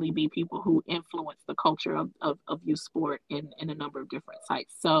definitely be people who influence the culture of youth sport in a number of different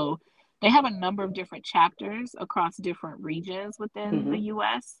sites. So they have a number of different chapters across different regions within the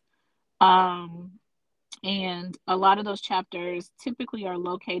US. And a lot of those chapters typically are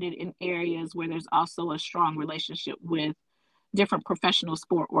located in areas where there's also a strong relationship with different professional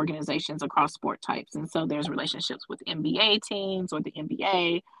sport organizations across sport types. And so there's relationships with NBA teams or the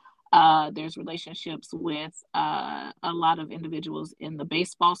NBA. There's relationships with a lot of individuals in the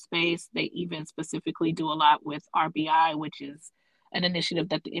baseball space. They even specifically do a lot with RBI, which is an initiative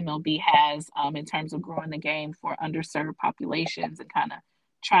that the MLB has in terms of growing the game for underserved populations and kind of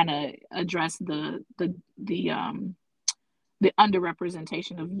trying to address the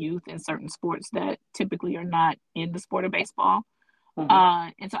underrepresentation of youth in certain sports that typically are not in the sport of baseball.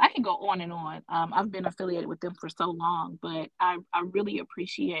 And so I can go on and on. I've been affiliated with them for so long, but I really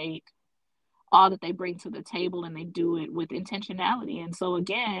appreciate all that they bring to the table, and they do it with intentionality. And so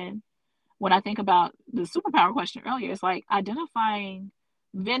again, when I think about the superpower question earlier, it's like identifying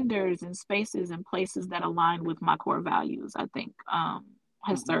vendors and spaces and places that align with my core values, I think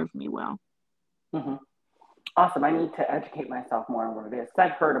has served me well. Awesome. I need to educate myself more on what it is.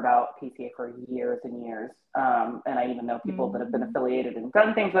 I've heard about PCA for years and years. And I even know people that have been affiliated and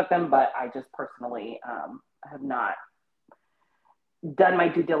done things with them, but I just personally have not done my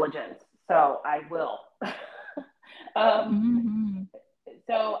due diligence. So I will.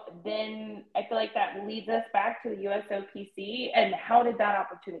 So then I feel like that leads us back to the USOPC. And how did that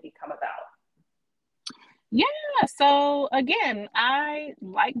opportunity come about? Yeah, so again, I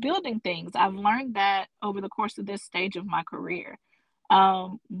like building things. I've learned that over the course of this stage of my career,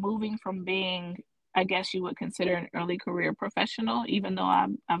 moving from being, I guess you would consider an early career professional, even though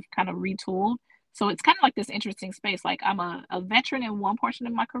I've kind of retooled. So it's kind of like this interesting space. Like I'm a veteran in one portion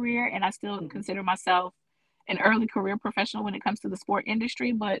of my career, and I still consider myself an early career professional when it comes to the sport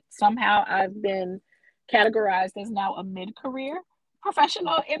industry, but somehow I've been categorized as now a mid-career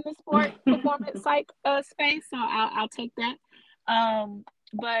professional in the sport performance psych space. So I'll take that.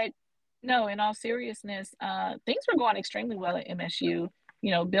 But no, in all seriousness, things were going extremely well at MSU.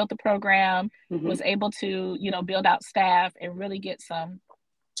 Built the program, was able to, build out staff and really get some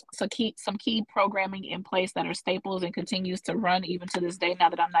key programming in place that are staples and continues to run even to this day now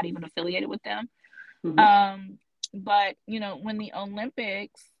that I'm not even affiliated with them. But, when the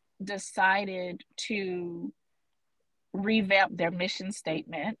Olympics decided to revamp their mission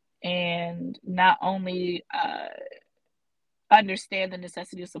statement and not only understand the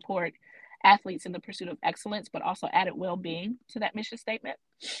necessity to support athletes in the pursuit of excellence, but also added well-being to that mission statement.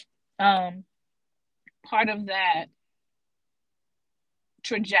 Part of that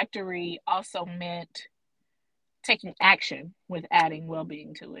trajectory also meant taking action with adding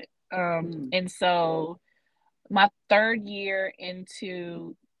well-being to it. And so my third year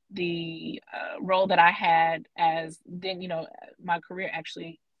into the role that I had my career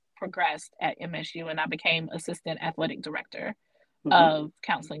actually progressed at MSU, and I became assistant athletic director of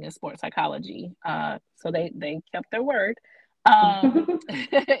counseling and sports psychology. So they kept their word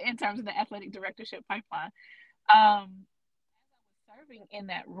in terms of the athletic directorship pipeline. As I was serving in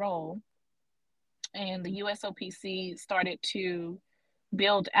that role, and the USOPC started to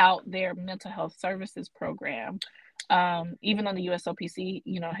build out their mental health services program. Even though the USOPC,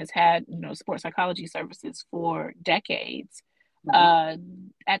 has had, sports psychology services for decades, at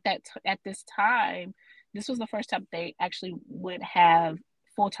this time, this was the first time they actually would have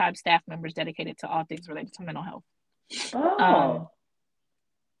full-time staff members dedicated to all things related to mental health.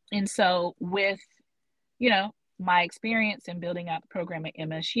 And so with, my experience in building out the program at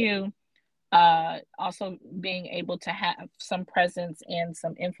MSU, also being able to have some presence and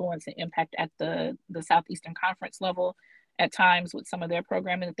some influence and impact at the Southeastern Conference level at times with some of their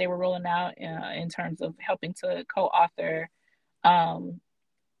programming that they were rolling out in terms of helping to co-author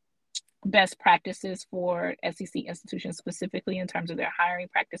best practices for SEC institutions, specifically in terms of their hiring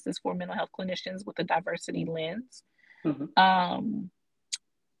practices for mental health clinicians with a diversity lens.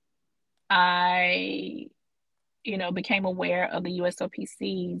 I, became aware of the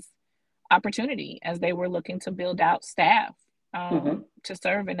USOPC's opportunity as they were looking to build out staff to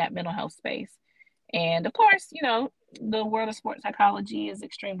serve in that mental health space. And of course, the world of sports psychology is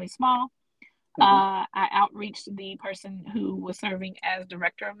extremely small. Mm-hmm. I outreached the person who was serving as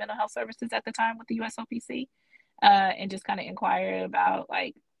director of mental health services at the time with the USOPC, and just kind of inquired about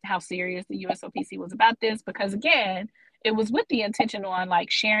like how serious the USOPC was about this, because again, it was with the intention on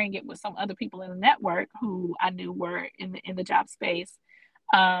like sharing it with some other people in the network who I knew were in the job space,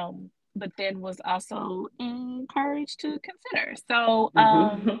 but then was also encouraged to consider. So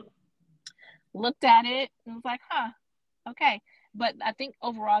Mm-hmm. looked at it and was like, huh, okay. But I think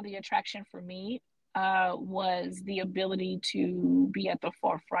overall the attraction for me was the ability to be at the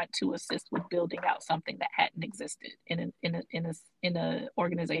forefront to assist with building out something that hadn't existed in a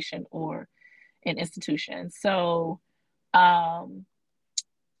organization or an institution. So um,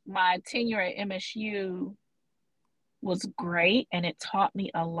 my tenure at MSU was great and it taught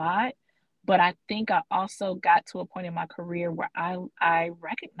me a lot. But I think I also got to a point in my career where I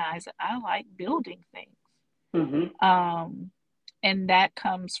recognized that I like building things. Mm-hmm. Um, and that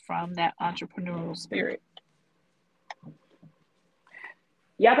comes from that entrepreneurial spirit.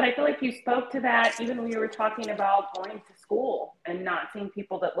 Yeah, but I feel like you spoke to that even when you were talking about going to school and not seeing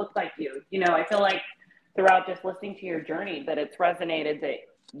people that look like you. You know, I feel like throughout just listening to your journey that it's resonated that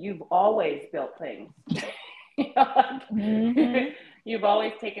you've always built things. You know, like, Mm-hmm. you've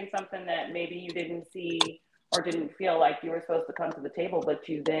always taken something that maybe you didn't see or didn't feel like you were supposed to come to the table, but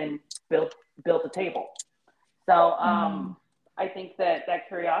you then built a table. So Mm-hmm. I think that that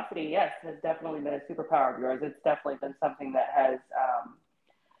curiosity, yes, has definitely been a superpower of yours. It's definitely been something that has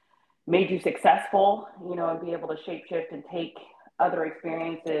made you successful, you know, and be able to shapeshift and take other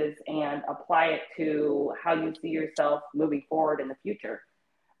experiences and apply it to how you see yourself moving forward in the future.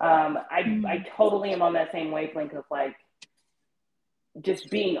 I totally am on that same wavelength of like just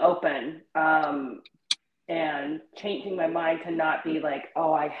being open, and changing my mind to not be like,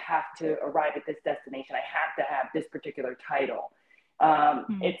 oh, I have to arrive at this destination. I have to have this particular title.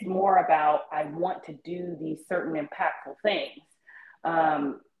 It's Mm-hmm. more about I want to do these certain impactful things.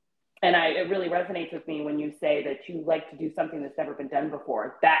 Um, and it really resonates with me when you say that you like to do something that's never been done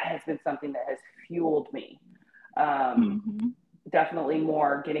before. That has been something that has fueled me. Um, Mm-hmm. Definitely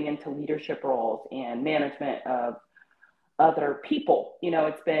more getting into leadership roles and management of other people. You know,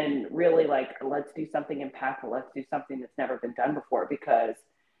 it's been really like, let's do something impactful. Let's do something that's never been done before because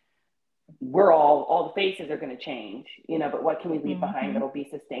we're all the faces are going to change, you know, but what can we leave behind Mm-hmm. that'll be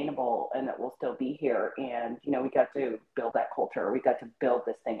sustainable and that will still be here? And, you know, we got to build that culture. We got to build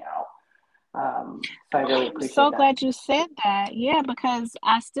this thing out. So I really I'm appreciate so that. glad you said that. Yeah, because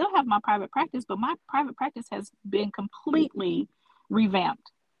I still have my private practice, but my private practice has been completely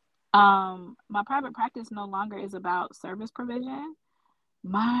revamped. My private practice no longer is about service provision.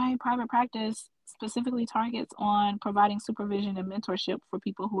 My private practice specifically targets on providing supervision and mentorship for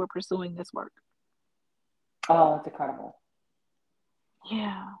people who are pursuing this work. Oh, it's incredible.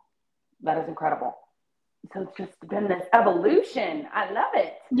 Yeah. That is incredible. So it's just been this evolution. I love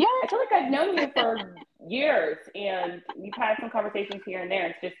it. Yeah. I feel like I've known you for years and we've had some conversations here and there.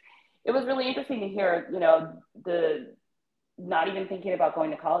 It's just, it was really interesting to hear, you know, the not even thinking about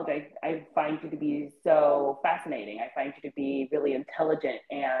going to college. I find you to be so fascinating. I find you to be really intelligent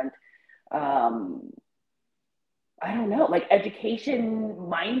and, um, I don't know, like education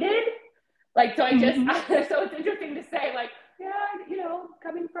minded. Like, so I just, Mm-hmm. so it's interesting to say, like, yeah, you know,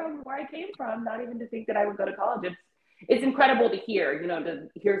 coming from where I came from, not even to think that I would go to college. It's incredible to hear, you know, to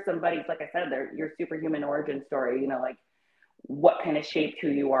hear somebody's, like I said, your superhuman origin story, you know, like what kind of shaped who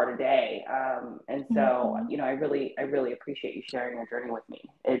you are today. And so, Mm-hmm. you know, I really appreciate you sharing your journey with me.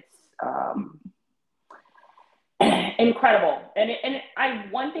 It's, incredible. I,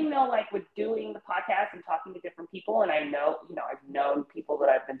 one thing though, like with doing the podcast and talking to different people, and I know, you know, I've known people that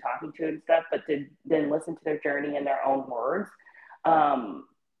I've been talking to and stuff, but to then listen to their journey in their own words, um,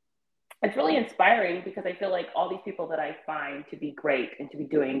 it's really inspiring because I feel like all these people that I find to be great and to be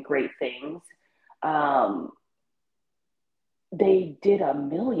doing great things, um, they did a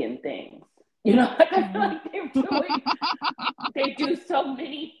million things. You know, like I feel Mm-hmm. like they do so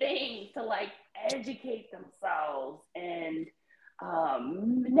many things to like educate themselves and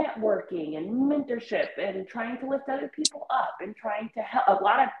networking and mentorship and trying to lift other people up and trying to help.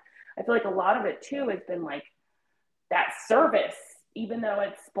 I feel like a lot of it too has been like that service, even though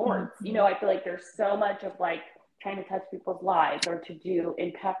it's sports. You Mm-hmm. know, I feel like there's so much of like trying to touch people's lives or to do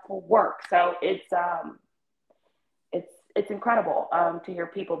impactful work. So it's incredible to hear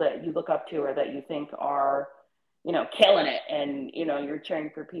people that you look up to or that you think are, you know, killing it, and you know you're cheering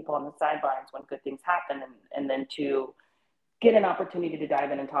for people on the sidelines when good things happen, and then to get an opportunity to dive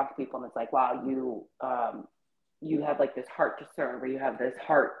in and talk to people, and it's like, wow, you have like this heart to serve, or you have this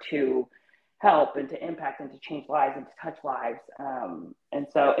heart to help and to impact and to change lives and to touch lives. And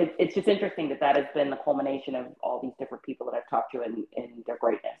so it's just interesting that that has been the culmination of all these different people that I've talked to in their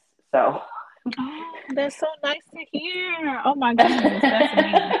greatness. So. Oh, that's so nice to hear. Oh my goodness, that's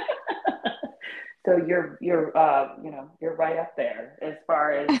amazing. So you're right up there as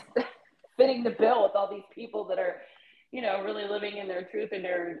far as fitting the bill with all these people that are, really living in their truth and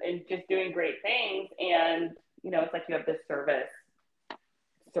just doing great things. And, it's like you have this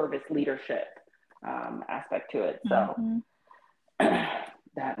service leadership aspect to it. So Mm-hmm.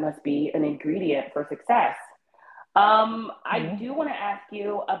 that must be an ingredient for success. I do want to ask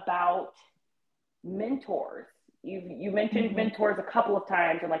you about mentors. You mentioned mentors a couple of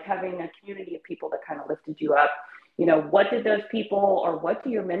times, and like having a community of people that kind of lifted you up. What did those people, or what do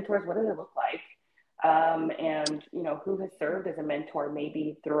your mentors, what do they look like? And who has served as a mentor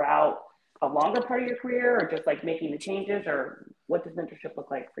maybe throughout a longer part of your career, or just like making the changes, or what does mentorship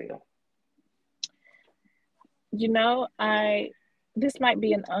look like for you? This might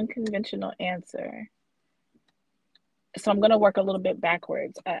be an unconventional answer. So I'm going to work a little bit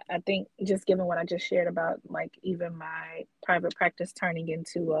backwards. I think just given what I just shared about, like, even my private practice turning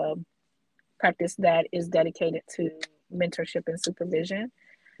into a practice that is dedicated to mentorship and supervision.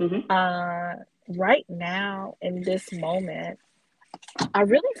 Right now, in this moment, I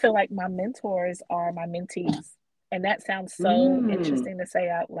really feel like my mentors are my mentees. And that sounds so interesting to say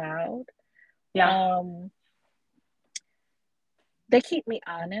out loud. Yeah. They keep me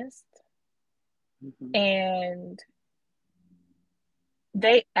honest. And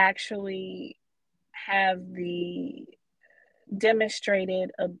they actually have the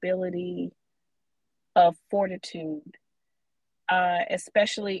demonstrated ability of fortitude,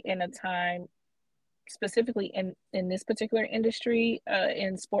 especially in a time, specifically in this particular industry,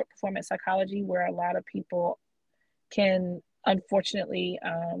 in sport performance psychology, where a lot of people can unfortunately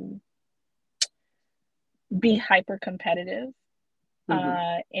be hyper competitive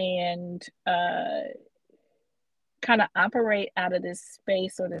and kind of operate out of this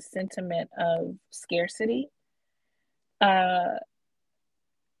space or this sentiment of scarcity. But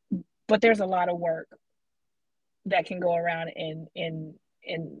there's a lot of work that can go around and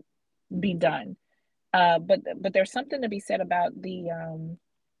be done. But there's something to be said about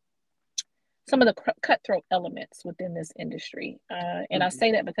some of the cutthroat elements within this industry. And I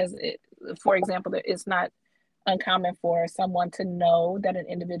say that because, for example, it's not uncommon for someone to know that an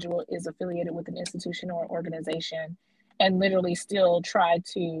individual is affiliated with an institution or organization and literally still try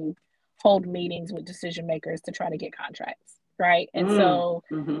to hold meetings with decision makers to try to get contracts, right? And so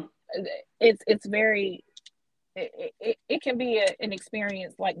it's very, it can be an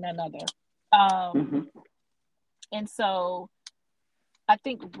experience like none other. And so I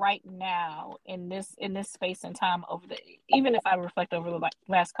think right now in this space and time, even if I reflect over the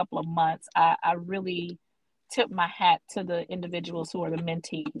last couple of months, I really tip my hat to the individuals who are the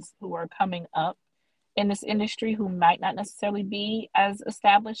mentees who are coming up in this industry, who might not necessarily be as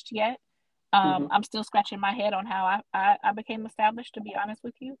established yet. I'm still scratching my head on how I became established, to be honest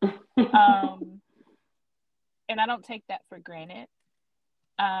with you. And I don't take that for granted.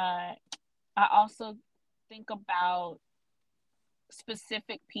 I also think about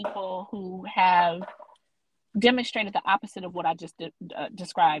specific people who have demonstrated the opposite of what I just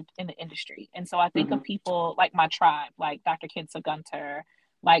described in the industry. And so I think of people like my tribe, like Dr. Kinsa Gunter,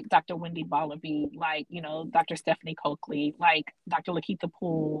 like Dr. Wendy Ballaby, like, Dr. Stephanie Coakley, like Dr. Lakitha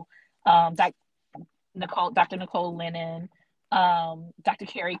Poole, Dr. Nicole Lennon, Dr.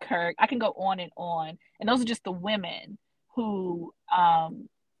 Carrie Kirk. I can go on and on. And those are just the women who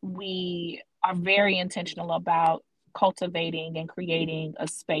we are very intentional about cultivating and creating a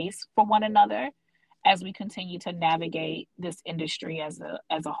space for one another as we continue to navigate this industry as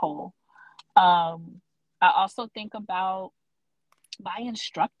a whole. I also think about my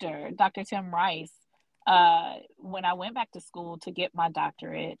instructor, Dr. Tim Rice. When I went back to school to get my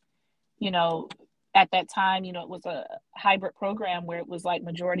doctorate, at that time, it was a hybrid program where it was like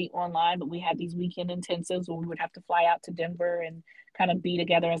majority online, but we had these weekend intensives where we would have to fly out to Denver and kind of be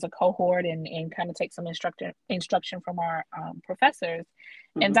together as a cohort and kind of take some instruction from our professors.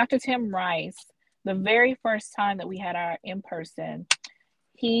 And Dr. Tim Rice, the very first time that we had our in-person,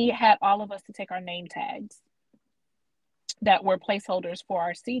 he had all of us to take our name tags that were placeholders for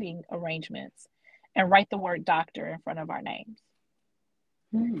our seating arrangements and write the word doctor in front of our names.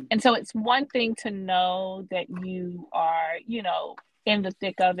 And so it's one thing to know that you are, in the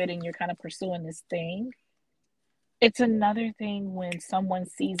thick of it and you're kind of pursuing this thing. It's another thing when someone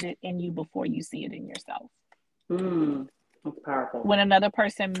sees it in you before you see it in yourself. That's powerful. When another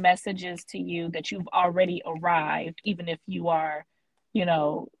person messages to you that you've already arrived, even if you are,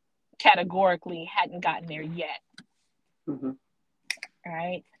 categorically hadn't gotten there yet. Mm-hmm.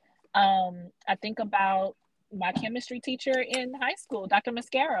 Right. I think about my chemistry teacher in high school, Dr.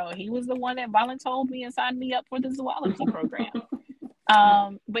 Mascaro. He was the one that volunteered me and signed me up for the zoology program.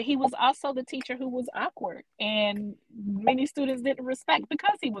 But he was also the teacher who was awkward, and many students didn't respect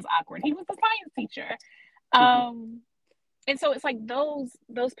because he was awkward. He was the science teacher. And so it's like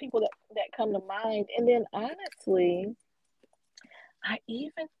those people that come to mind. And then honestly, I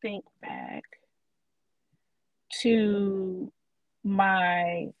even think back to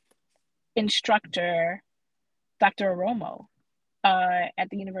my instructor, Dr. Aromo, at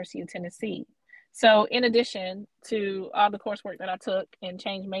the University of Tennessee. So in addition to all the coursework that I took and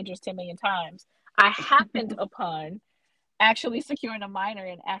changed majors 10 million times, I happened upon actually securing a minor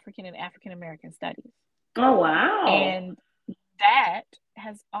in African and African American studies. Oh, wow. And that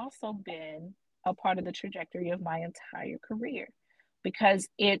has also been a part of the trajectory of my entire career, because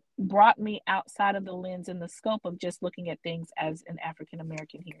it brought me outside of the lens and the scope of just looking at things as an African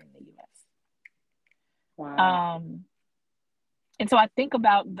American here in the U.S. Wow. And so I think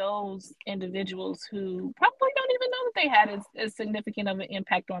about those individuals who probably don't even know that they had as significant of an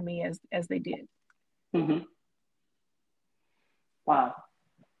impact on me as they did. Mm-hmm. Wow.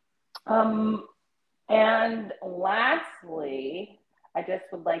 And lastly, I just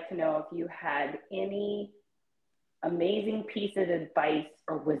would like to know if you had any amazing piece of advice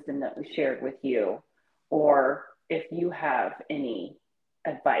or wisdom that was shared with you, or if you have any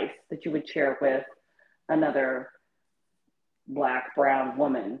advice that you would share with another Black, brown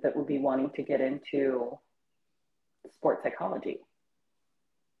woman that would be wanting to get into sports psychology.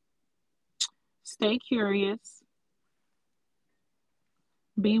 Stay curious.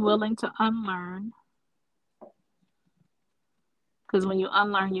 Be willing to unlearn. Because when you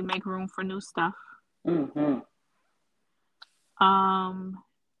unlearn, you make room for new stuff. Mm-hmm.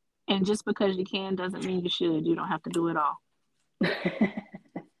 And just because you can doesn't mean you should. You don't have to do it all.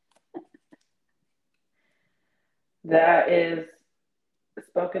 That is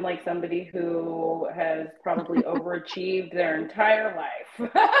spoken like somebody who has probably overachieved their entire life. So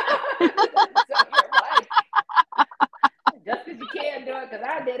you're like, just because you can do it, because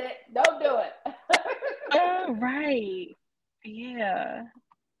I did it, don't do it. Oh, right. Yeah.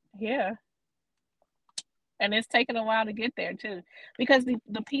 And it's taken a while to get there too, because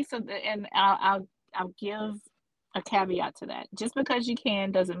the piece of and I'll give a caveat to that. Just because you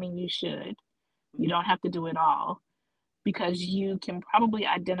can doesn't mean you should. You don't have to do it all, because you can probably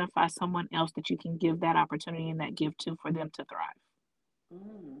identify someone else that you can give that opportunity and that gift to for them to thrive.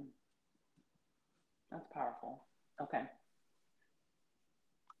 That's powerful. Okay.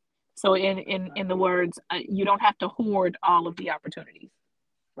 So in the words, you don't have to hoard all of the opportunities.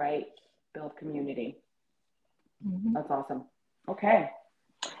 Right. Build community. Mm-hmm. That's awesome. Okay.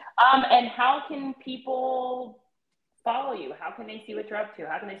 And how can people follow you? How can they see what you're up to?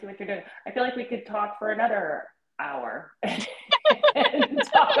 How can they see what you're doing? I feel like we could talk for another hour and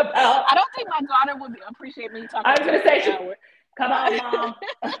talk about. I don't think my daughter would appreciate me talking. I was going to say, hour. Come on, Mom.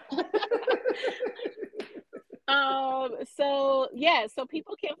 So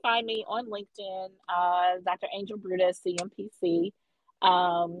people can find me on LinkedIn, Dr. Angel Brutus, CMPC.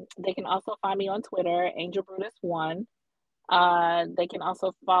 They can also find me on Twitter, Angel Brutus 1. They can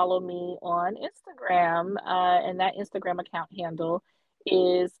also follow me on Instagram, and that Instagram account handle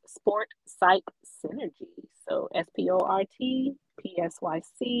is Sport Psych Synergy. So SportPsychSynergy,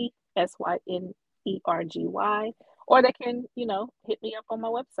 or they can, hit me up on my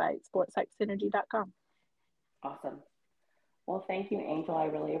website, sportpsychsynergy.com. Awesome. Well, thank you, Angel. I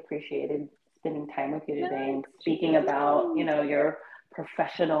really appreciated spending time with you today and speaking about, your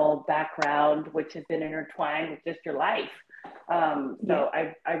professional background, which has been intertwined with just your life. I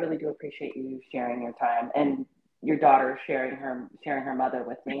really do appreciate you sharing your time, and your daughter sharing her mother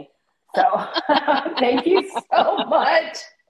with me. So thank you so much.